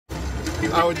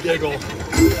I would giggle.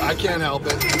 I can't help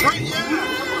it. Great, yeah!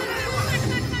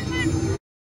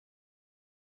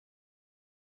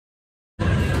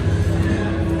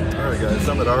 Alright guys,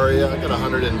 I'm at Aria. I got a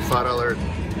 $105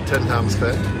 10 times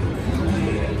bet.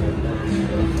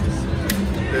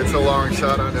 It's a long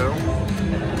shot, I know.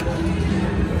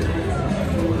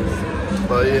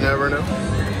 But you never know.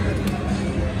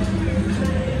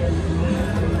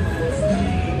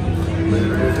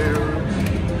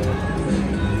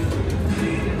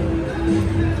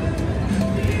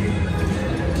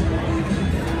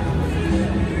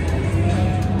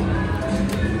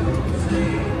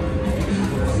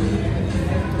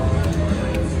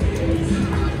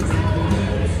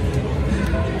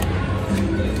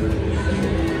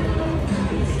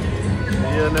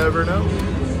 You never know.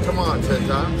 Come on, 10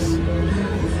 times.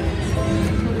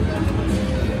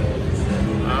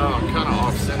 Oh, I'm kind of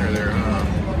off center there, huh?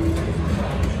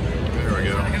 There we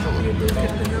go.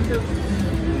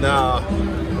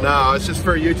 No, it's just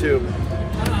for YouTube.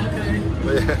 Oh, okay.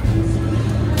 Yeah.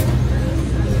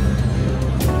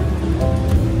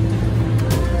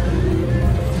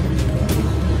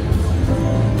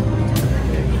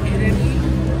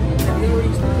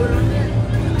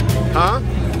 Huh?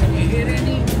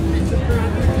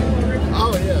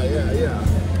 Oh yeah.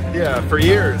 Yeah, for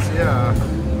years, yeah.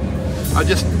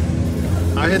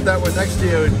 I hit that one next to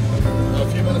you a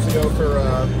few minutes ago for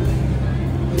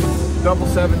double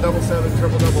seven, triple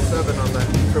seven on that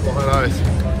triple hot ice.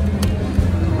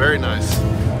 Very nice.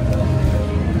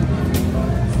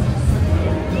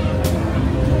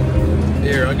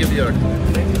 Here, I'll give you a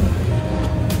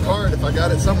card if I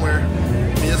got it somewhere.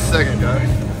 Give me just a second, guys.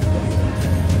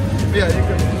 Yeah,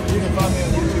 you can find me on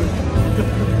YouTube.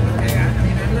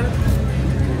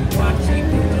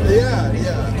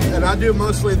 Yeah, and I do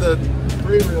mostly the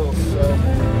pre-reels, so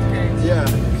yeah.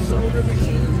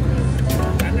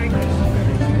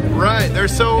 Right,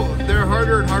 they're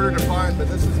harder and harder to find, but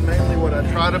this is mainly what I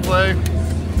try to play.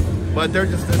 But they're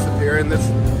just disappearing.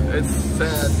 It's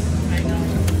sad.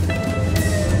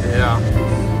 Yeah.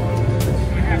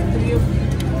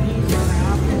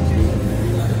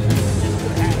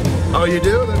 Oh, you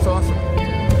do? That's awesome.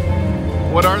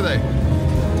 What are they?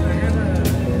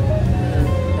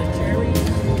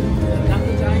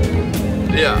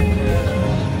 Yeah.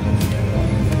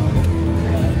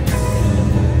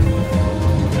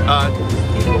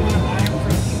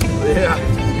 Yeah.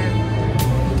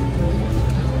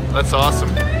 That's awesome.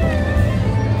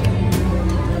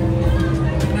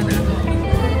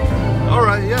 All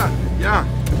right, yeah.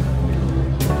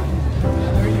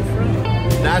 Where are you from?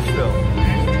 Nashville.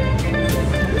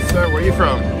 Yes, sir. Where are you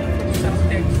from? South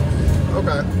Texas.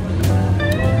 Okay.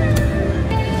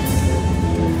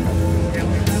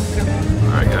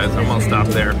 Alright guys, I'm gonna stop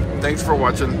there. Thanks for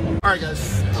watching. Alright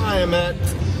guys, I am at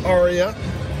Aria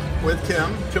with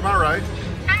Kim, to my right.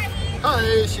 Hi.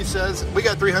 Hi, she says, we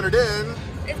got 300 in.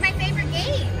 It's my favorite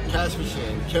game. Cash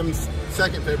Machine, Kim's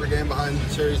second favorite game behind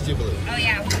Cherry's Jubilee. Oh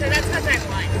yeah, so that's because I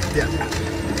won. Yeah.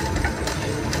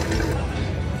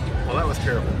 Well, that was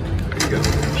terrible. Here you go.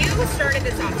 You started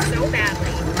this off so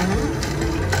badly.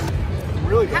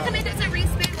 Really good. How come it doesn't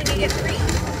respin when you get three?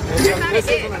 Yeah, this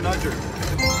isn't a nudger.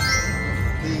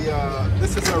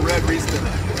 This is a red respin.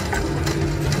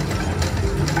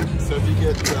 So if you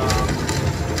get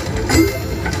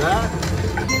that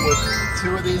with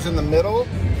two of these in the middle,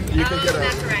 you can get a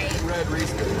red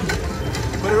respin.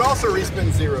 But it also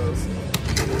respins zeros.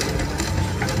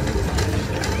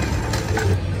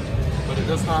 But it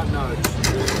does not nudge.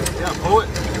 Yeah, pull it.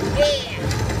 Yeah.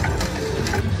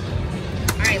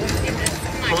 Alright, let's do this.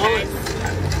 Come on, Pull guys. it.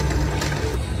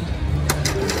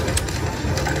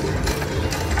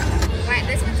 Why,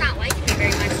 this one's not liking me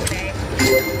very much today.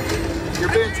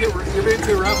 You're being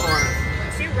too rough on it.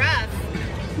 Too rough.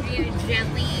 You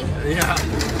gently. Yeah.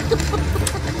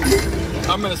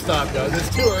 I'm gonna stop, guys. It's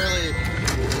too early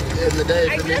in the day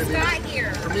I for just got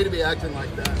here. for me to be acting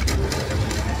like that.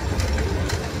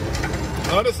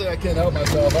 Honestly, I can't help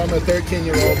myself. I'm a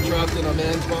 13-year-old trapped in a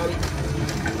man's body.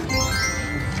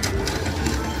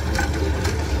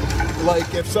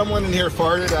 Like, if someone in here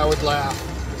farted, I would laugh.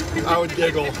 I would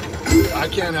giggle. I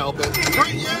can't help it.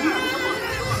 Great, yeah!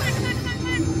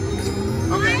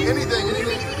 Okay, anything.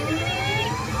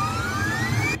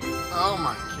 Oh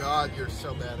my God, you're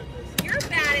so bad at this. You're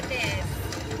bad at this.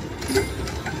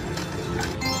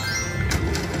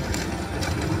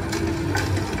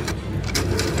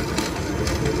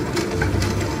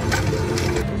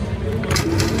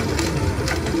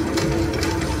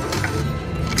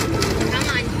 Come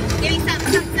on, give me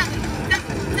something.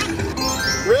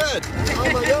 Red! Oh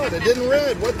my God, it didn't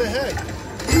red. What the heck?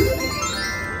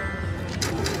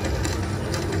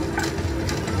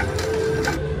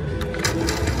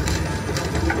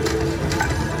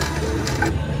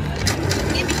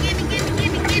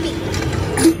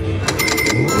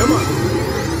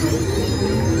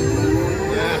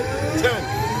 10.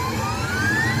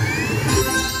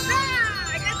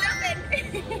 I got nothing.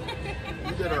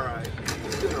 You did all right.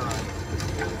 You did all right.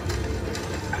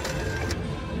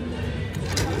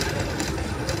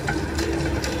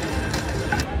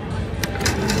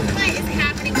 What is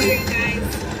happening here, you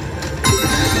guys?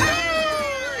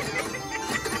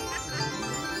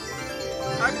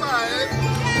 High five.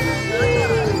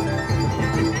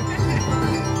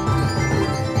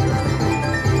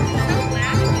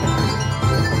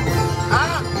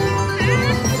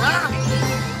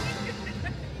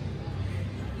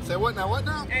 Say what now? What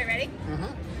now? All right, ready?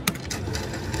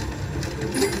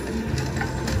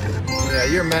 Yeah,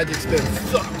 your magic spin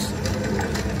sucks.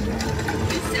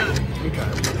 You suck.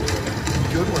 Okay.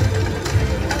 Good one.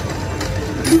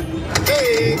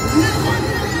 Hey!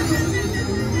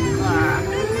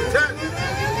 10.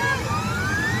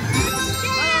 Oh,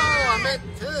 I'm at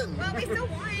 10. Well, we still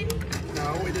won. No,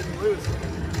 we didn't lose.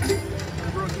 We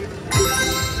broke even.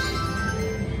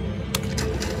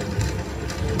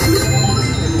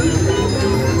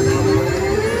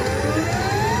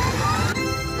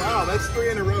 Wow, that's 3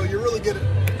 in a row. You're really good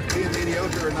at being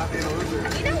mediocre and not being a loser.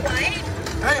 You know what?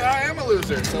 Hey, I am a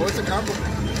loser, so it's a compliment.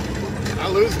 I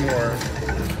lose more.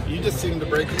 You just seem to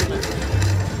break even.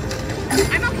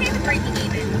 I'm okay with breaking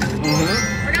even.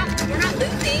 We're not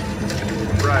losing.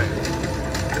 Right.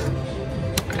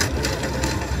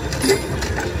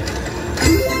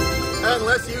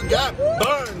 Unless you got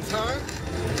buns, huh?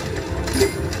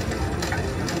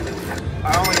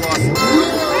 I only lost.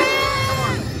 Come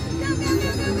on.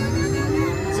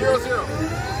 0-0.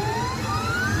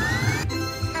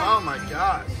 Oh my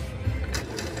gosh.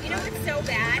 You know what's so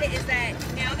bad is that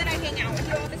now that I hang out with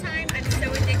you all the time, I'm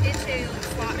so addicted to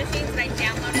slot machines that I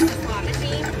downloaded the slot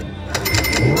machine.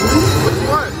 Which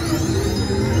one?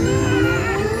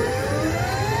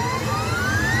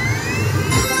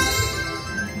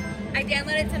 I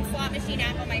downloaded some slot machine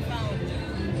app on my phone.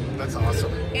 That's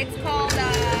awesome. It's called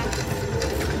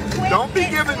Quick Don't be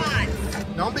Hit giving Slots.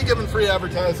 Don't be giving free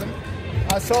advertising.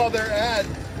 I saw their ad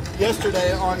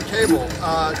yesterday on cable.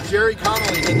 Jerry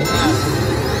Connolly did the ad.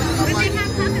 But they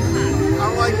have Puff and Puff.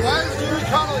 I'm like, why is Jerry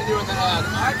Connolly doing the ad?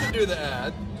 I could do the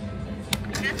ad.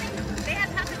 Nothing. They have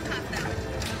Puff and Puff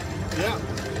though. Yeah.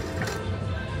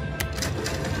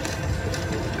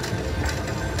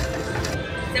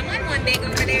 Someone won big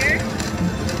over there.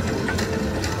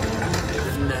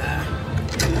 Nah.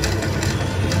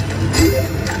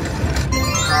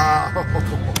 Oh.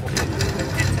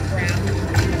 That's crap.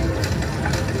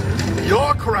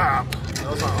 Your crap. That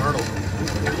was not Arnold.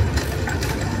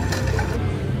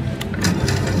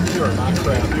 You are not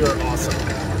crap. You are awesome.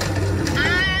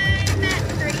 I'm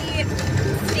pretty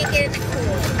stinking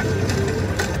cool.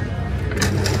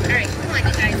 Alright, come on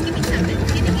you guys. Give me something.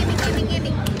 Give me.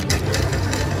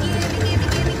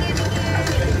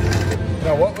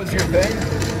 Now, what was your thing?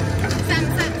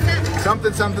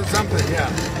 Something. Something, yeah.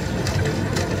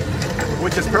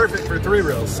 Which is perfect for 3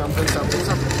 reels. Something.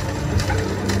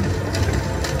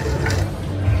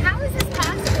 How is this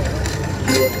possible?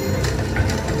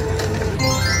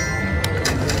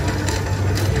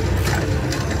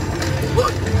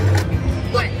 Look,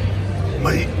 What?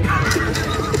 mate.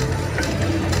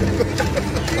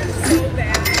 So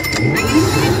bad.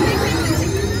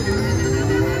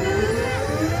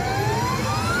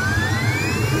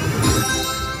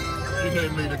 You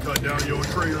need me to cut down your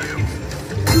tree limbs.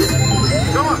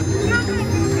 Come on.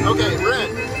 Okay, Ren.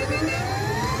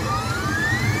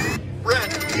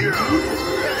 Here. Okay,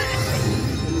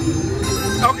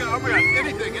 oh my god.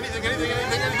 Anything.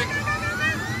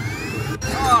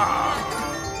 Ah.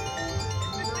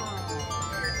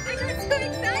 I got so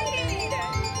excited.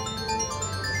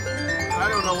 I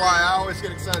don't know why. I always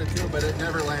get excited too, but it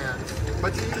never lands.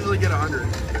 But you usually get 100.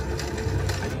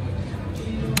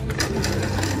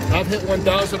 I've hit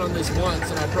 1,000 on this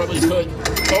once, and I probably put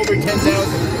over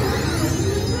 10,000.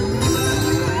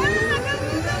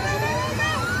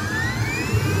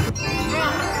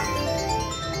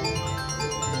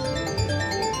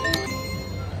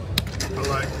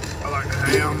 I like the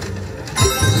ham.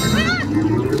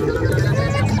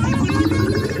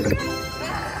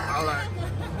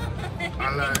 I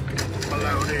like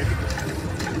bologna.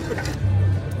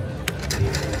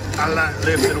 I like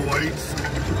lifting weights.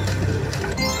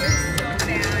 You're so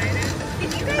bad. Can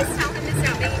you guys tell him to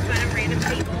stop making fun of random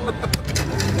people?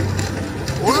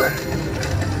 What?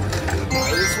 I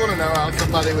just want to know how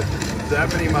somebody with that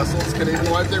many muscles can even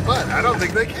wipe their butt. I don't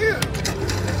think they can.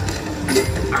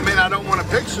 I mean, I don't want to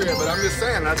picture it, but I'm just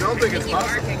saying, I don't think it's You are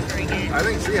possible. picturing it. I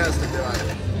think she has to do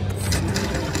it.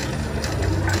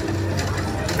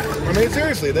 I mean,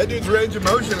 seriously, that dude's range of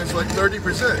motion is like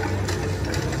 30%.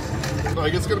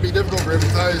 like it's going to be difficult for him to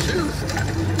tie his shoes.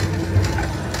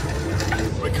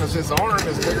 Because his arm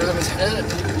is bigger than his head.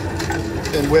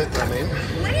 In width, I mean.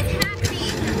 What is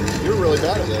happening? You're really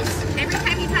bad at this. Every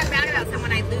time you talk bad about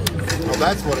someone, I lose. Oh,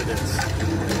 that's what it is.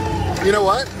 You know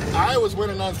what? I was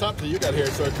winning nonstop till you got here,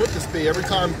 so it could just be every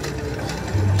time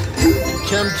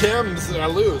Kim's, I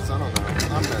lose. I don't know.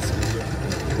 I'm messing with you.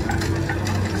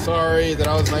 Sorry that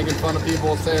I was making fun of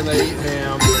people saying they eat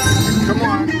ham. Come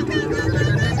on.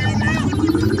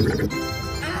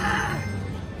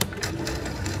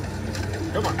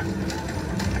 Come on.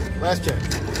 Last chance.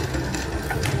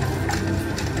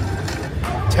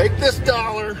 Take this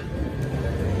 $1.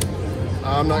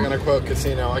 I'm not going to quote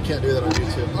casino. I can't do that on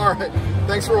YouTube. All right.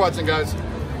 Thanks for watching, guys.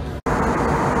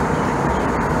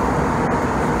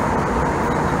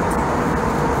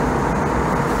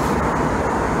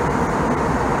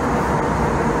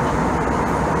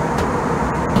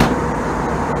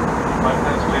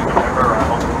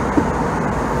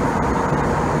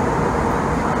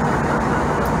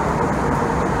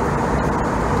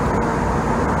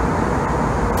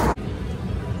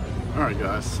 Alright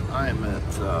guys, I am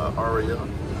at Aria.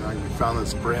 I found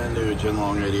this brand new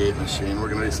Genlong 88 machine. We're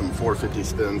going to do some 450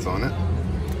 spins on it.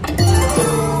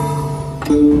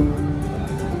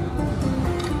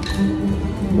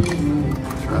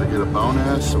 Try to get a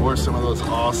bonus or some of those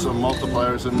awesome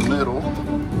multipliers in the middle.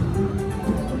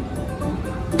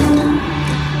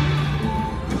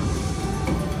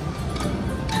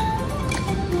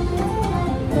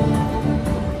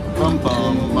 Bum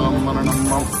bum bum bum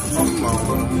bum bum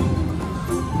bum.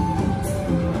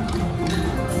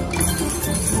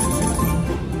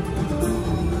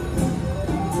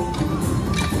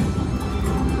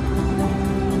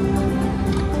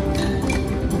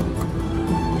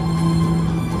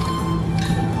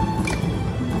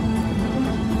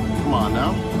 Come on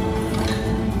now.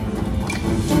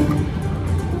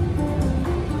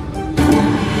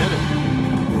 Get it.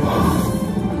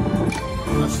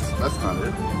 That's not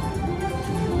it.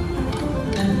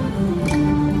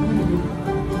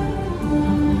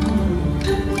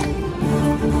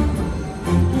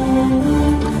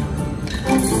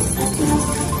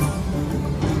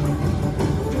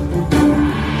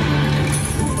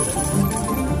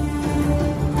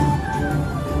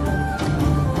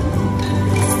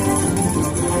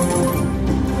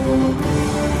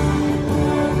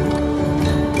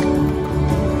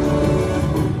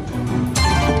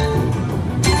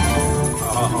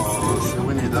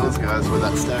 Guys with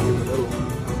that stack in the middle.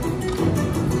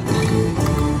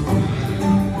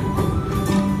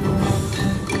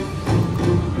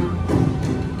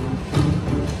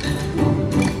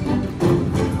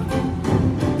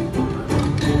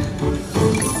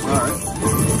 Alright.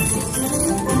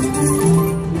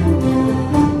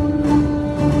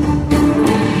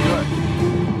 Good.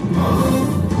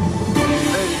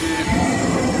 Hey.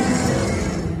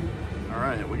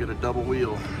 Alright, we get a double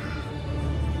wheel.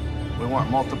 We want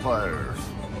multipliers.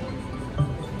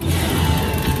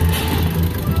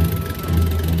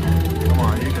 Come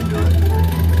on, you can do it.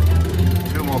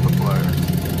 2 multipliers.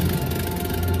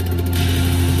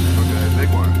 Okay, big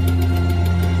one.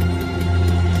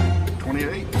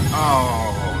 28. Oh,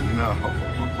 no.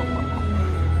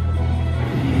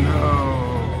 No.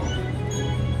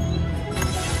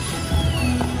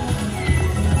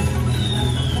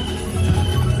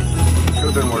 Could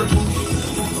have been worse.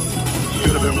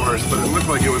 Could have been worse, but it looked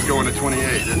like it was going to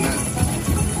 28, didn't it?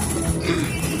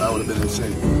 That would have been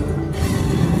insane.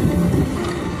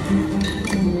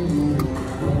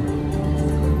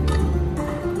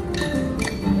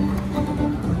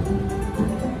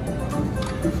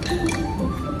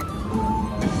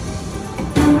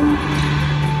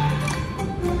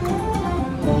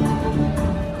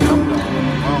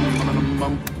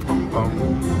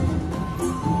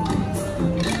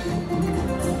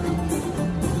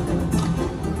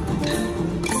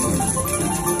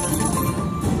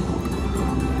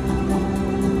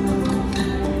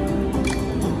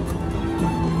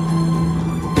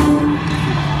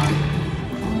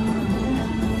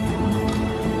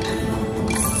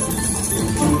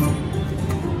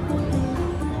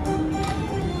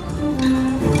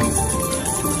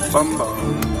 Bum bum.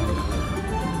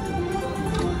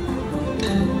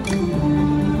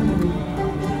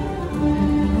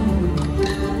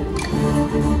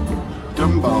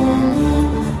 Dum bum.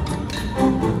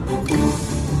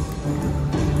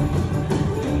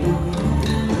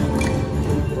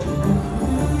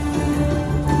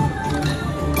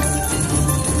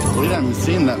 We haven't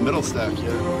seen that middle stack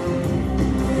yet.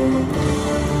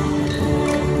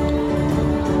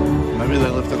 Maybe they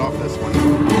lifted off this one.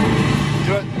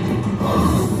 Do it.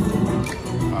 Oh.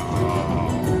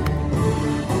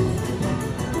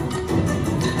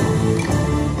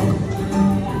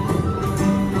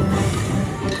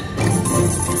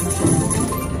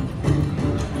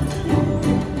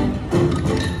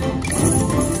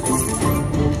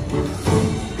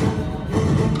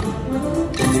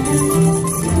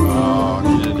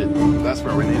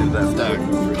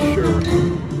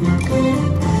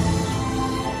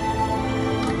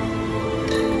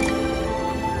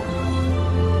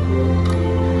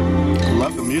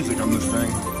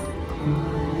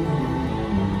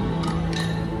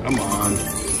 Come on.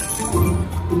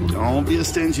 Don't be a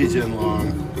stingy Gen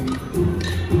Long.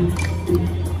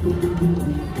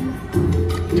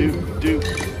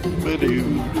 Ba-doo.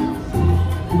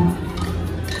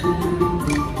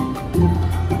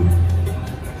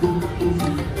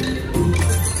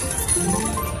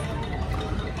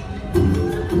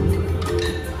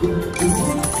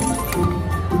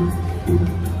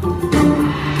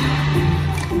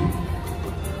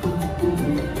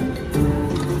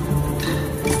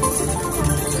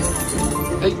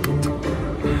 Hey.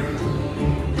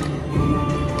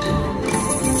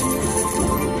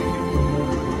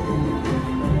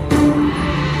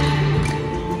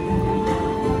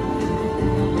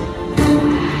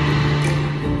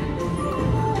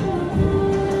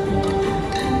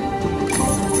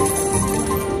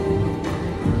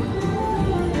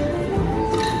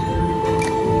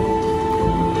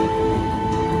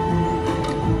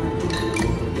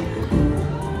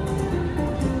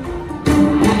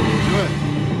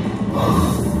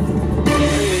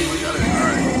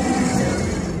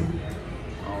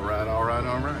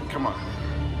 Come on.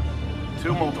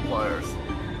 2 multipliers.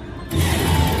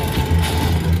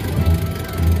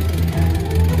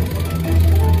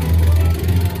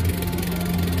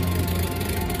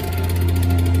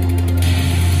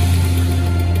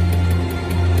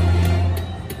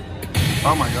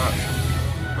 Oh my gosh.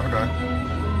 Okay.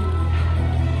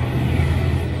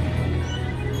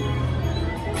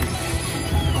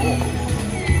 Cool.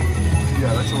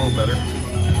 Yeah, that's a little better.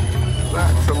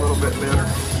 That's a little bit better.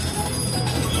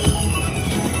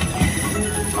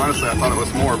 Honestly, I thought it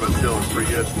was more, but still, it's pretty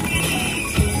good.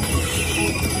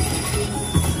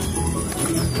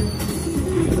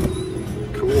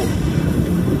 Cool.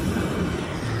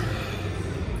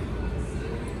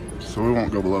 So we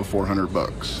won't go below 400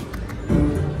 bucks.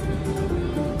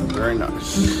 Very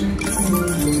nice.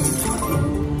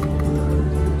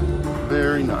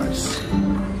 Very nice.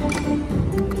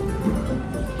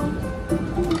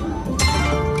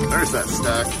 There's that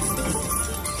stack.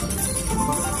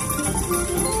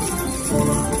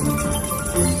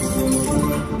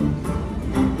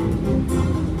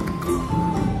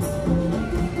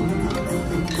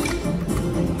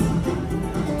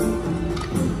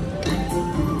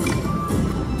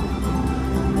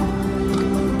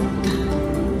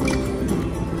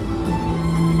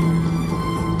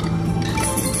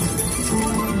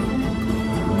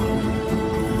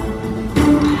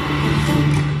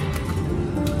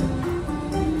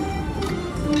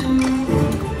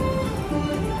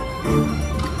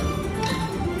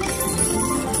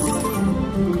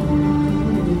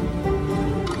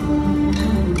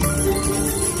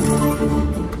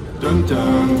 Dun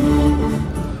dun.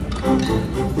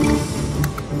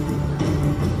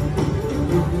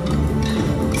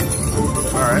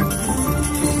 All right.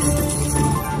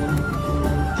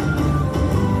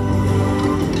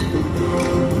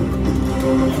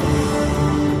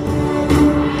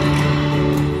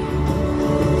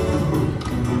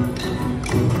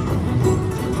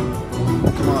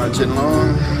 Come on, Gen Long.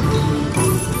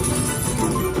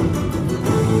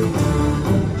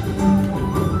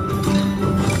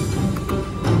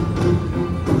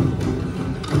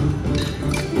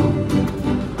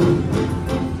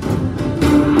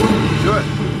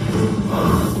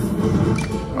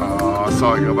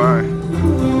 Saw it go by.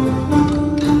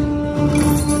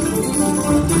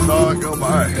 Saw it go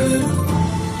by.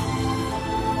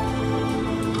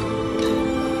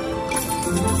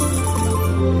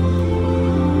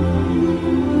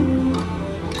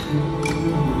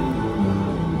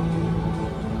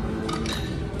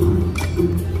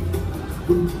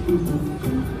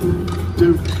 Do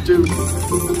do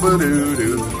ba do do.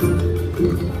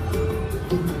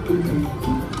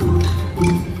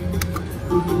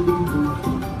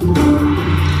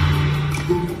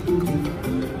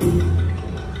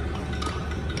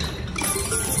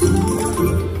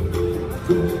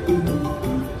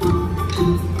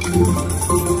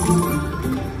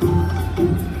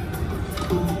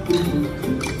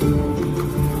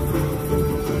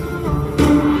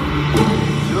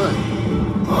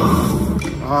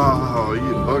 Oh,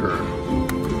 you booger.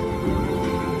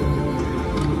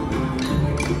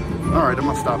 Alright, I'm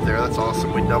gonna stop there. That's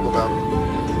awesome. We doubled up.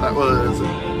 That was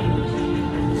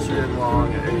Gen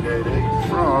Long 888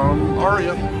 from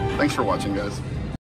Aria. Thanks for watching, guys.